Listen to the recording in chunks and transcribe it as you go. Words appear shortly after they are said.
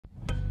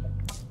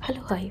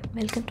Hello, hi,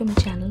 welcome to my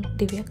channel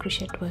Divya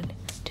Crochet World.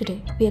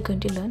 Today we are going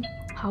to learn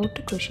how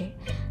to crochet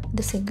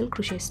the single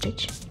crochet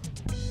stitch.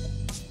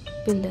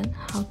 We'll learn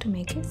how to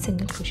make a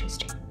single crochet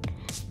stitch.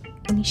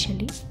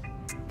 Initially,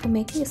 for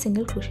making a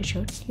single crochet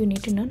shirt, you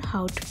need to learn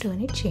how to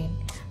turn a chain.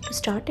 To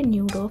start a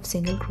new row of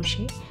single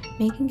crochet,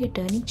 making a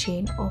turning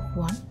chain of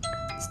 1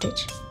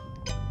 stitch.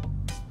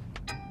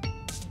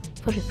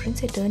 For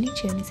reference, a turning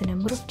chain is a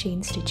number of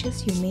chain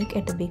stitches you make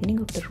at the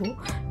beginning of the row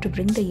to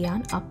bring the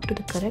yarn up to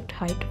the correct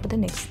height for the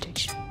next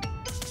stitch.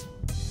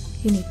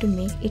 You need to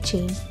make a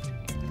chain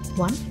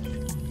 1.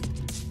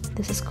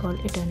 This is called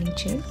a turning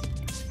chain,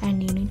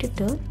 and you need to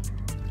turn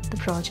the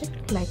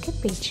project like a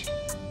page.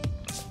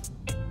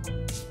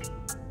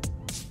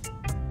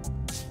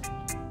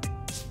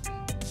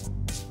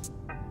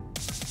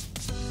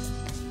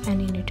 And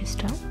you need to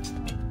start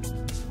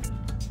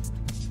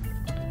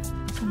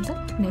from the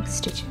next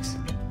stitches.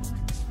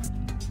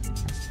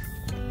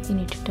 You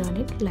need to turn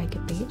it like a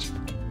page.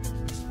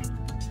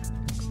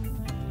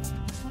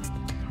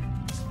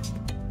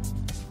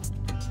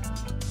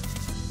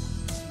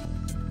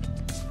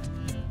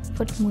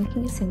 For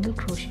making a single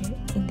crochet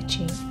in the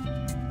chain,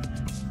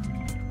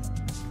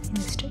 in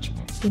the stitch,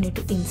 you need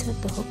to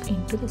insert the hook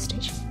into the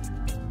stitch.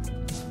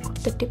 Put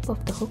the tip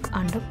of the hook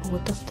under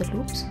both of the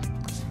loops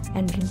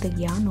and bring the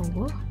yarn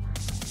over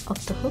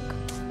of the hook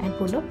and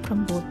pull up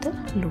from both the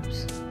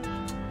loops,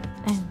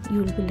 and you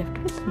will be left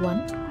with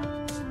one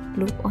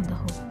loop on the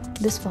hook.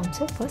 This forms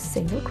your first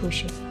single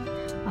crochet.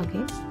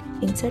 Again,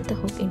 insert the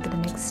hook into the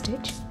next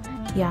stitch,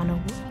 yarn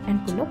over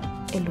and pull up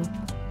a loop,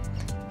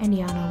 and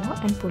yarn over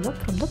and pull up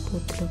from the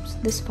both loops.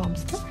 This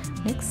forms the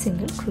next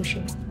single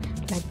crochet.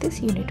 Like this,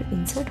 you need to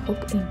insert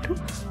hook into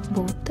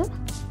both the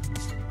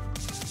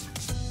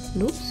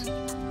loops,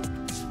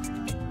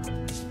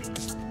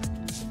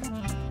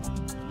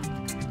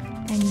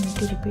 and you need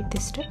to repeat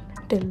this step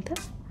till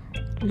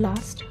the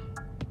last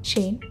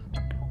chain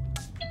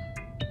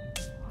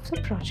of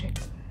the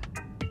project.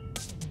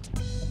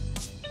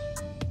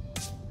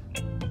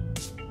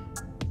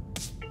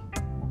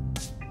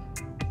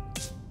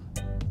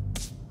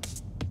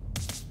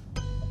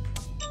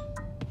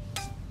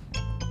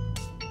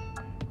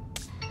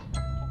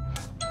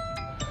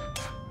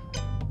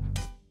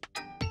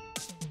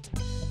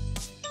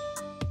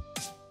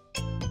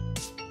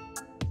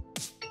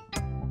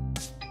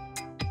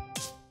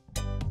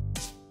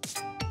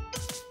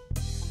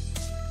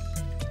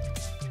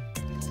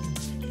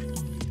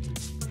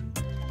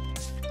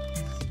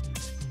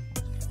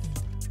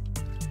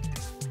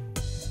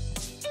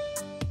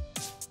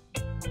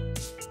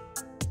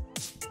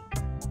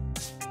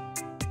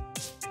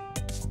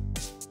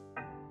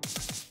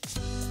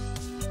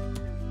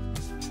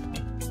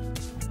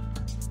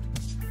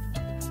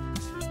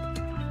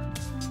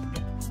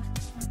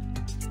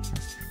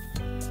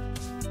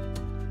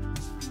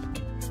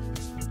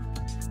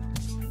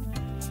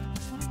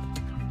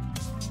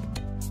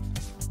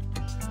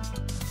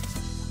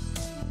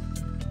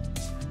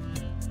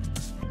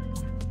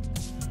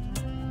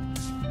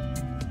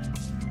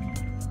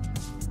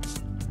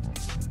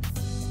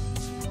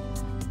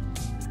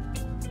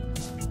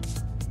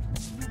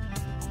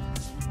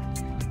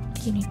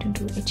 You need to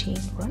do a chain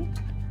 1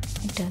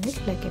 and turn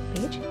it like a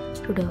page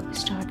to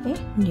start a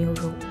new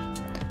row.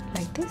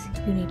 Like this,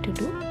 you need to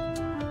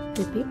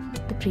repeat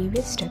the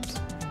previous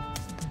steps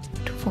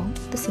to form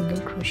the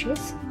single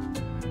crochets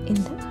in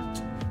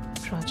the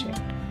project.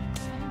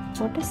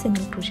 What is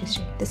single crochet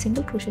stitch? The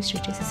single crochet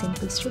stitch is a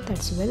simple stitch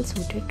that's well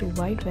suited to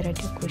wide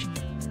variety of crochet.